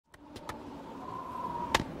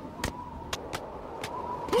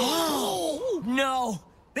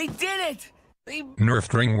They did it! They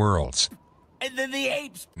Nerfed ring worlds. and then the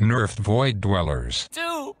apes Nerfed void dwellers.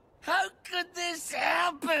 too. How could this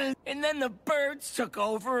happen? And then the birds took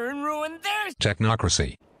over and ruined theirs.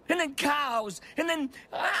 Technocracy. And then cows. And then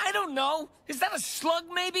I don't know. Is that a slug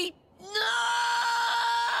maybe? No!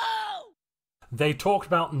 They talked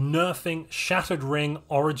about nerfing Shattered Ring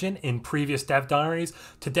Origin in previous dev diaries.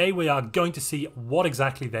 Today we are going to see what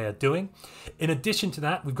exactly they are doing. In addition to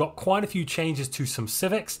that, we've got quite a few changes to some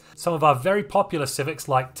civics. Some of our very popular civics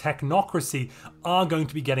like technocracy are going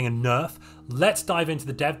to be getting a nerf. Let's dive into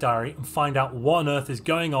the dev diary and find out what on earth is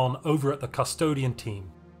going on over at the custodian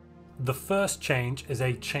team. The first change is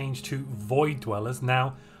a change to void dwellers.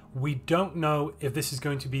 Now, we don't know if this is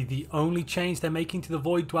going to be the only change they're making to the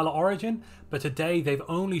Void Dweller origin, but today they've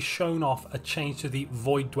only shown off a change to the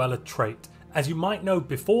Void Dweller trait. As you might know,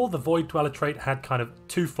 before, the Void Dweller trait had kind of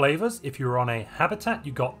two flavors. If you were on a habitat,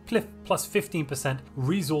 you got plus 15%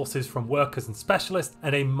 resources from workers and specialists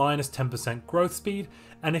and a minus 10% growth speed.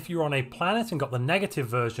 And if you were on a planet and got the negative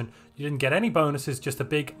version, you didn't get any bonuses, just a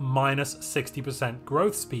big minus 60%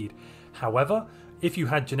 growth speed. However, if you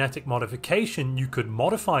had genetic modification, you could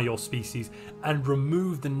modify your species and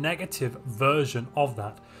remove the negative version of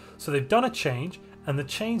that. So they've done a change, and the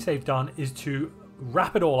change they've done is to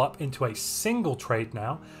wrap it all up into a single trait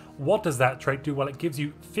now. What does that trait do? Well, it gives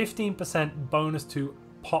you 15% bonus to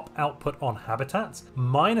pop output on habitats,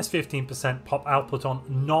 minus 15% pop output on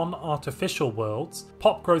non-artificial worlds,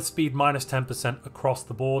 pop growth speed minus 10% across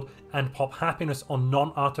the board, and pop happiness on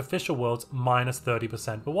non-artificial worlds minus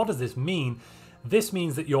 30%. But what does this mean? This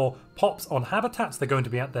means that your pops on habitats, they're going to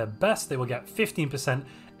be at their best. They will get 15%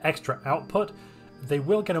 extra output. They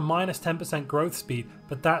will get a minus 10% growth speed,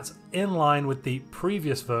 but that's in line with the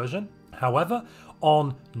previous version. However,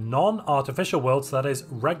 on non-artificial worlds, that is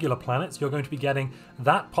regular planets, you're going to be getting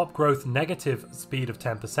that pop growth negative speed of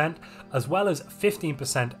 10%, as well as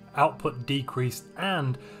 15% output decrease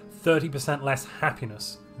and 30% less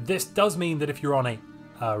happiness. This does mean that if you're on a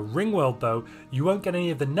ring world though, you won't get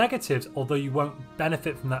any of the negatives, although you won't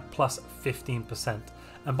benefit from that plus 15%.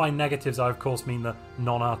 And by negatives, I of course mean the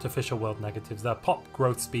non-artificial world negatives. Their pop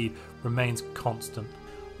growth speed remains constant.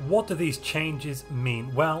 What do these changes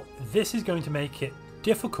mean? Well, this is going to make it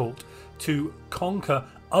difficult to conquer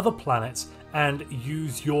other planets and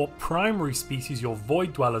use your primary species, your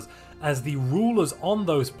void dwellers, as the rulers on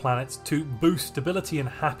those planets to boost stability and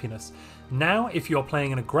happiness. Now, if you're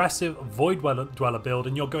playing an aggressive Void Dweller build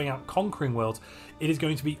and you're going out conquering worlds, it is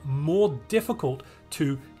going to be more difficult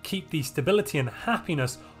to keep the stability and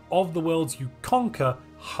happiness of the worlds you conquer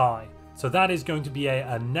high. So that is going to be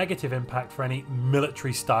a negative impact for any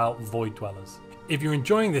military-style Void Dwellers. If you're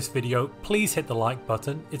enjoying this video, please hit the like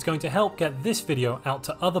button. It's going to help get this video out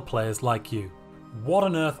to other players like you. What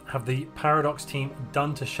on earth have the Paradox team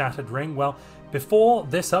done to Shattered Ring? Well, before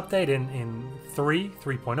this update in 3.0,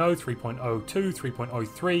 3.02,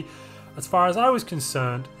 3.03, as far as I was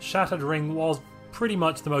concerned, Shattered Ring was pretty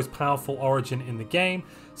much the most powerful origin in the game.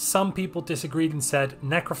 Some people disagreed and said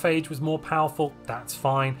Necrophage was more powerful. That's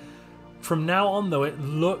fine. From now on though, it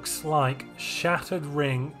looks like Shattered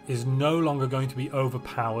Ring is no longer going to be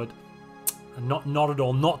overpowered. Not at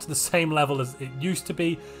all. Not to the same level as it used to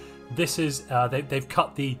be. This is they've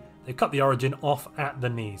cut the origin off at the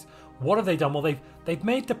knees. What have they done? Well, they've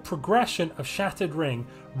made the progression of Shattered Ring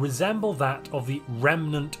resemble that of the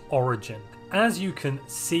Remnant origin. As you can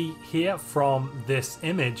see here from this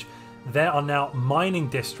image, there are now mining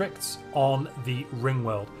districts on the ring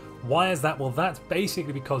world. Why is that? Well, that's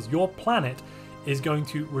basically because your planet is going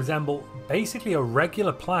to resemble basically a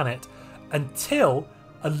regular planet until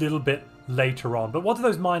a little bit later on. But what do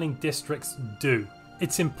those mining districts do?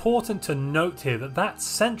 It's important to note here that that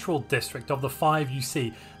central district of the 5 you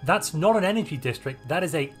see, that's not an energy district, that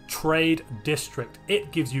is a trade district.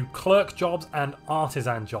 It gives you clerk jobs and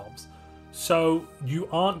artisan jobs. So you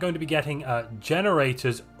aren't going to be getting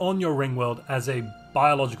generators on your ring world as a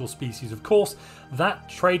biological species. Of course, that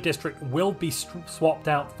trade district will be swapped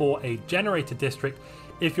out for a generator district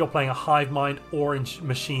if you're playing a hive mind or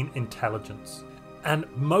machine intelligence. And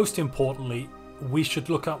most importantly, we should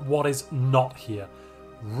look at what is not here.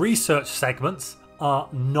 Research segments are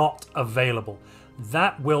not available.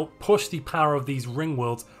 That will push the power of these ring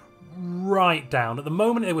worlds right down. At the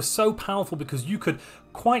moment, it was so powerful because you could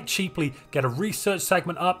quite cheaply get a research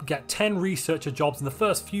segment up, get 10 researcher jobs in the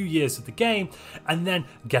first few years of the game, and then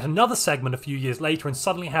get another segment a few years later and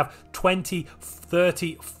suddenly have 20,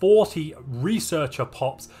 30, 40 researcher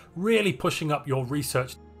pops, really pushing up your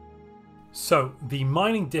research. So the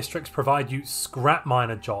mining districts provide you scrap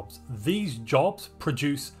miner jobs. These jobs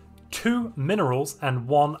produce 2 minerals and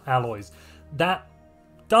 1 alloys. That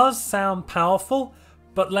does sound powerful,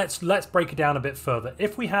 but let's break it down a bit further.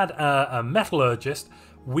 If we had a metallurgist,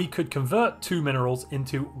 we could convert 2 minerals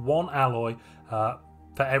into 1 alloy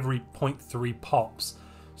for every 0.3 pops.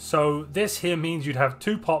 So this here means you'd have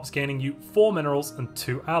 2 pops gaining you 4 minerals and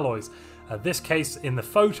 2 alloys. This case in the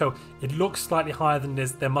photo, it looks slightly higher than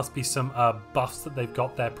this. There must be some buffs that they've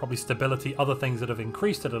got there, probably stability, other things that have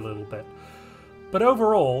increased it a little bit. But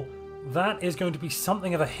overall, that is going to be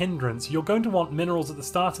something of a hindrance. You're going to want minerals at the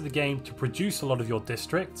start of the game to produce a lot of your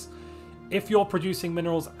districts. If you're producing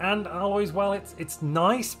minerals and alloys, well, it's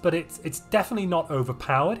nice, but it's definitely not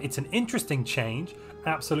overpowered. It's an interesting change,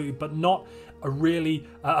 absolutely, but not a really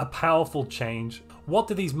a powerful change. What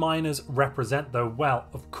do these miners represent, though? Well,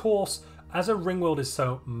 of course, as a ring world is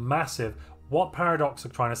so massive, what Paradox are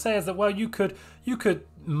trying to say is that, well, you could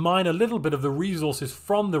mine a little bit of the resources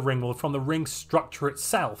from the ring world, from the ring structure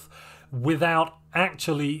itself, without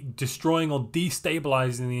actually destroying or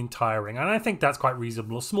destabilizing the entire ring. And I think that's quite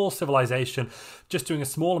reasonable. A small civilization just doing a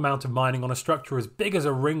small amount of mining on a structure as big as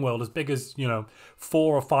a ring world, as big as,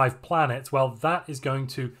 4 or 5 planets, well, that is going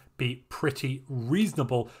to be pretty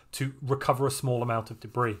reasonable to recover a small amount of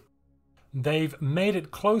debris. They've made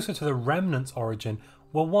it closer to the remnant's origin.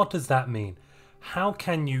 Well, what does that mean? How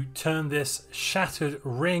can you turn this shattered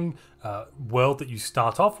ring world that you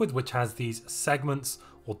start off with, which has these segments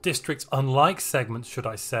or districts, unlike segments, should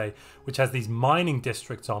I say, which has these mining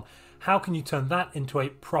districts on, how can you turn that into a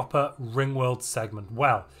proper ring world segment?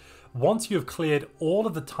 Well, once you have cleared all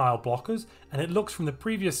of the tile blockers, and it looks from the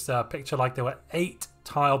previous picture like there were 8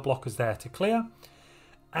 tile blockers there to clear,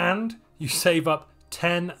 and you save up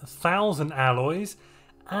 10,000 alloys,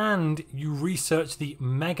 and you research the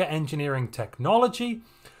mega engineering technology,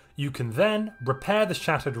 you can then repair the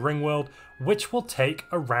shattered ring world, which will take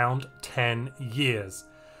around 10 years.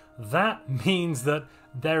 That means that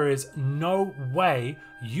there is no way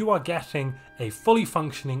you are getting a fully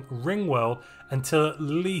functioning ring world until at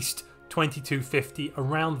least 2250,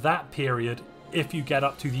 around that period, if you get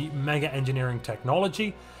up to the mega engineering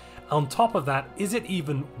technology. On top of that, is it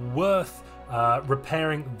even worth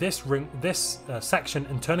repairing this section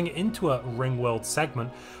and turning it into a ring world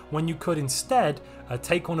segment when you could instead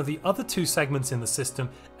take one of the other 2 segments in the system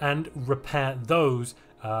and repair those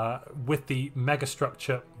with the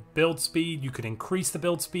megastructure build speed? You could increase the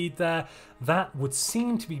build speed there. That would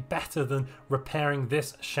seem to be better than repairing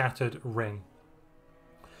this shattered ring.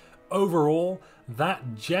 Overall,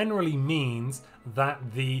 that generally means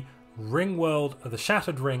that the ring world, the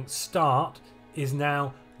shattered ring start, is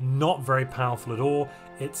now not very powerful at all.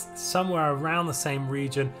 It's somewhere around the same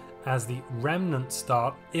region as the remnant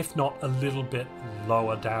start, if not a little bit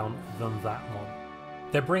lower down than that one.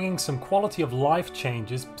 They're bringing some quality of life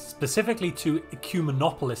changes specifically to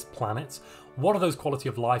Ecumenopolis planets. What are those quality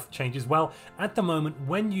of life changes? Well, at the moment,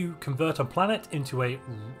 when you convert a planet into an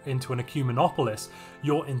Ecumenopolis,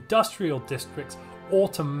 your industrial districts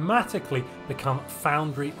automatically become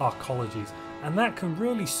foundry arcologies, and that can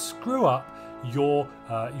really screw up your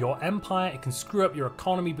empire. It can screw up your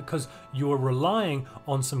economy because you are relying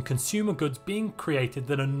on some consumer goods being created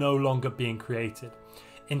that are no longer being created.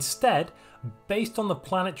 Instead, based on the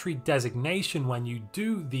planetary designation, when you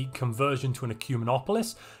do the conversion to an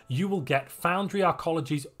Ecumenopolis, you will get foundry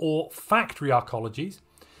arcologies or factory arcologies.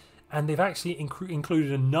 And they've actually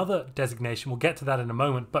included another designation. We'll get to that in a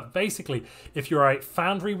moment. But basically, if you're a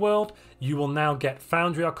foundry world, you will now get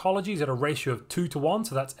foundry arcologies at a ratio of 2 to 1.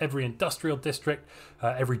 So that's every industrial district.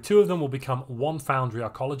 Every 2 of them will become 1 foundry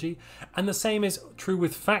arcology. And the same is true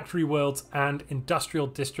with factory worlds and industrial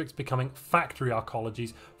districts becoming factory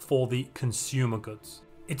arcologies for the consumer goods.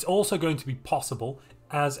 It's also going to be possible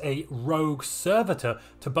as a rogue servitor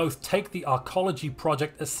to both take the Arcology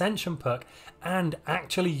Project Ascension perk and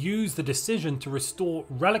actually use the decision to restore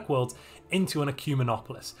relic worlds into an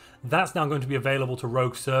Ecumenopolis. That's now going to be available to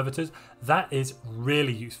rogue servitors. That is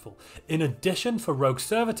really useful. In addition, for rogue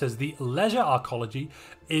servitors, the leisure arcology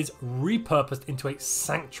is repurposed into a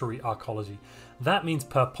sanctuary arcology. That means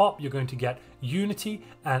per pop you're going to get unity,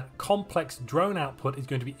 and complex drone output is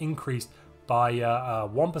going to be increased by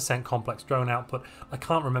 1% complex drone output. I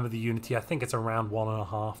can't remember the unity. I think it's around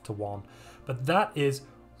 1.5 to 1. But that is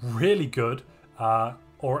really good,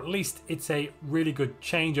 or at least it's a really good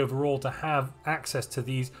change overall to have access to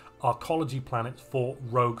these arcology planets for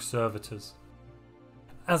rogue servitors.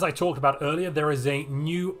 As I talked about earlier, there is a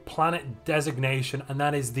new planet designation, and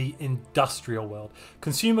that is the industrial world.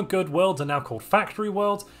 Consumer good worlds are now called factory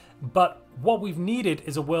worlds, but what we've needed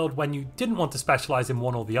is a world when you didn't want to specialize in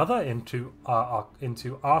one or the other, into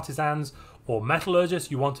artisans or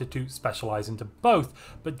metallurgist, you wanted to specialize into both,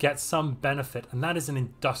 but get some benefit, and that is an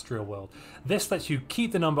industrial world. This lets you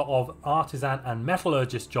keep the number of artisan and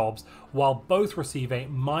metallurgist jobs while both receive a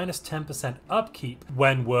minus 10% upkeep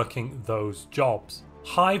when working those jobs.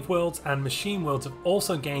 Hive worlds and machine worlds have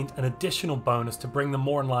also gained an additional bonus to bring them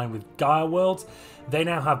more in line with Gaia worlds. They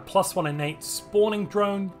now have +1 innate spawning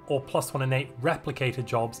drone or +1 innate replicator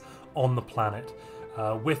jobs on the planet.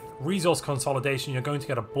 With resource consolidation, you're going to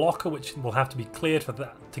get a blocker which will have to be cleared for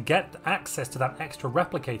that to get access to that extra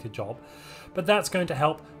replicator job, but that's going to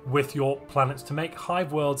help with your planets to make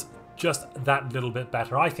Hive worlds just that little bit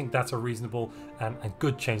better. I think that's a reasonable and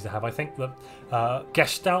good change to have. I think that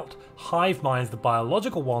Gestalt Hive minds, the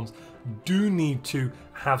biological ones, do need to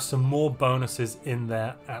have some more bonuses in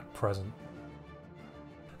there at present.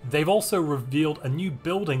 They've also revealed a new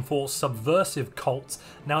building for subversive cults.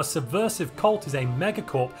 Now, a subversive cult is a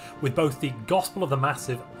megacorp with both the Gospel of the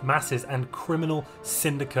Masses and Criminal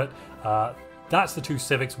Syndicate. That's the two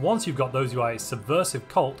civics. Once you've got those, you are a subversive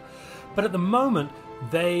cult. But at the moment,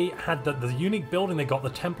 they had the unique building. They got the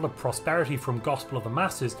Temple of Prosperity from Gospel of the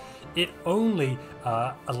Masses. It only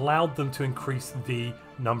allowed them to increase the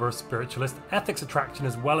number of spiritualist ethics attraction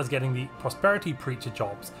as well as getting the prosperity preacher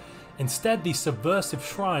jobs. Instead, the subversive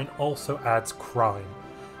shrine also adds crime.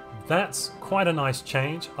 That's quite a nice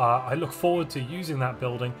change. I look forward to using that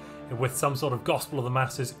building with some sort of Gospel of the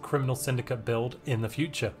Masses Criminal Syndicate build in the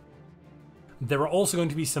future. There are also going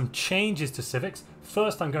to be some changes to civics.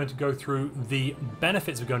 First, I'm going to go through the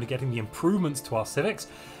benefits we're going to getting, the improvements to our civics,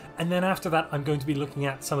 and then after that I'm going to be looking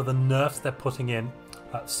at some of the nerfs they're putting in.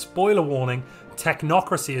 Spoiler warning,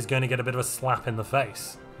 technocracy is going to get a bit of a slap in the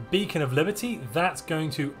face. Beacon of Liberty, that's going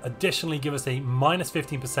to additionally give us a minus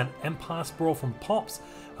 15% Empire Sprawl from Pops,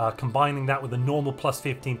 combining that with a normal plus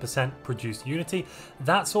 15% produced Unity.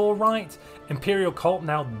 That's alright. Imperial Cult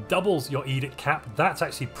now doubles your Edict cap. That's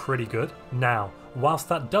actually pretty good. Now, whilst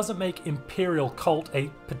that doesn't make Imperial Cult a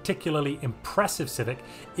particularly impressive civic,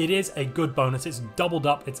 it is a good bonus. It's doubled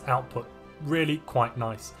up its output. Really quite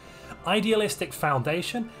nice. Idealistic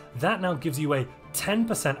Foundation, that now gives you a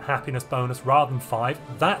 10% happiness bonus rather than 5.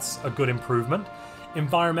 That's a good improvement.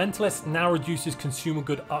 Environmentalist now reduces consumer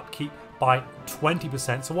good upkeep by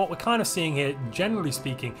 20%. So what we're kind of seeing here, generally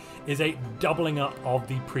speaking, is a doubling up of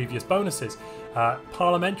the previous bonuses.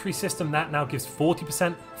 Parliamentary system, that now gives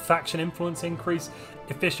 40% faction influence increase.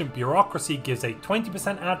 Efficient bureaucracy gives a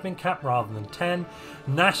 20% admin cap rather than 10.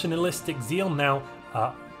 Nationalistic zeal now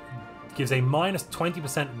gives a minus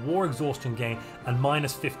 20% war exhaustion gain and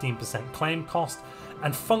minus 15% claim cost.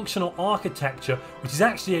 And functional architecture, which is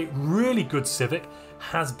actually a really good civic,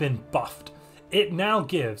 has been buffed. It now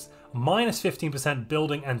gives minus 15%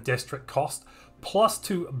 building and district cost, plus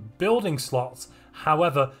 2 building slots.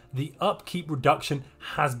 However, the upkeep reduction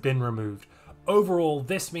has been removed. Overall,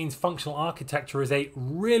 this means functional architecture is a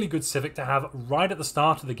really good civic to have right at the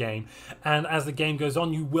start of the game, and as the game goes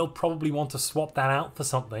on you will probably want to swap that out for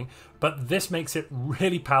something, but this makes it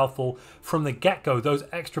really powerful from the get-go. Those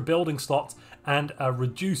extra building slots and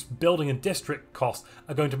reduced building and district costs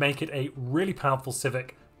are going to make it a really powerful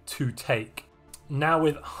civic to take. Now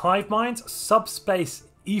with Hive Minds, Subspace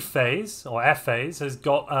E-Phase, or F-Phase, has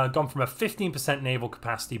gone from a 15% naval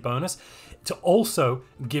capacity bonus to also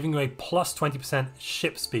giving you a plus 20%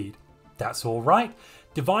 ship speed. That's all right.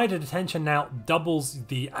 Divided Attention now doubles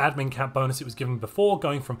the admin cap bonus it was given before,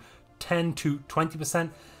 going from 10 to 20%.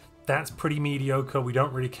 That's pretty mediocre. We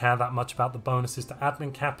don't really care that much about the bonuses to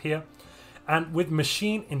admin cap here. And with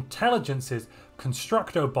Machine Intelligences,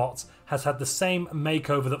 Constructobots has had the same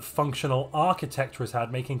makeover that Functional Architecture has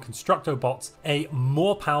had, making Constructobots a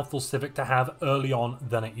more powerful civic to have early on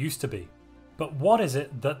than it used to be. But what is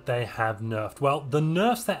it that they have nerfed? Well, the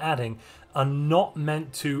nerfs they're adding are not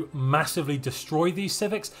meant to massively destroy these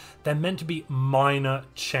civics. They're meant to be minor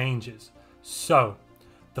changes. So,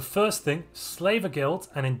 the first thing, slaver guilds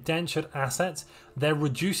and indentured assets, they're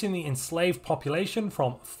reducing the enslaved population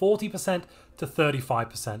from 40% to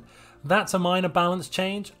 35%. That's a minor balance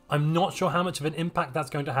change. I'm not sure how much of an impact that's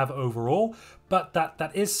going to have overall, but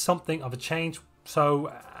that is something of a change.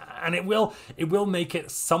 So, and it will make it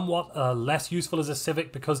somewhat less useful as a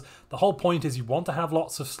civic, because the whole point is you want to have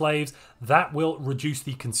lots of slaves. That will reduce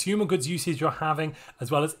the consumer goods usage you're having, as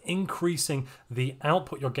well as increasing the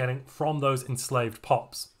output you're getting from those enslaved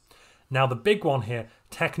pops. Now the big one here,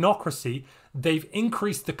 technocracy, they've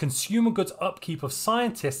increased the consumer goods upkeep of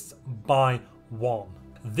scientists by 1.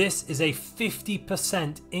 This is a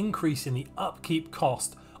 50% increase in the upkeep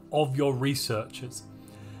cost of your researchers.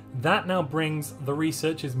 That now brings the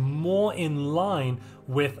researchers more in line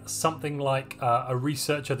with something like a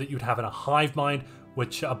researcher that you'd have in a hive mind,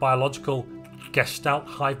 which a biological Gestalt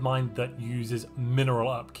hive mind that uses mineral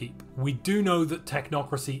upkeep. We do know that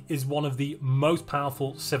technocracy is one of the most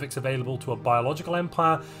powerful civics available to a biological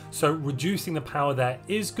empire, so reducing the power there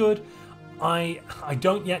is good. I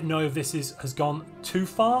don't yet know if this has gone too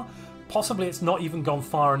far. Possibly it's not even gone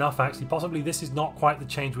far enough, actually. Possibly this is not quite the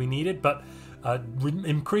change we needed, but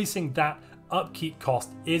increasing that upkeep cost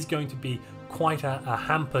is going to be quite a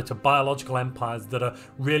hamper to biological empires that are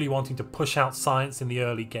really wanting to push out science in the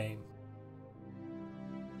early game.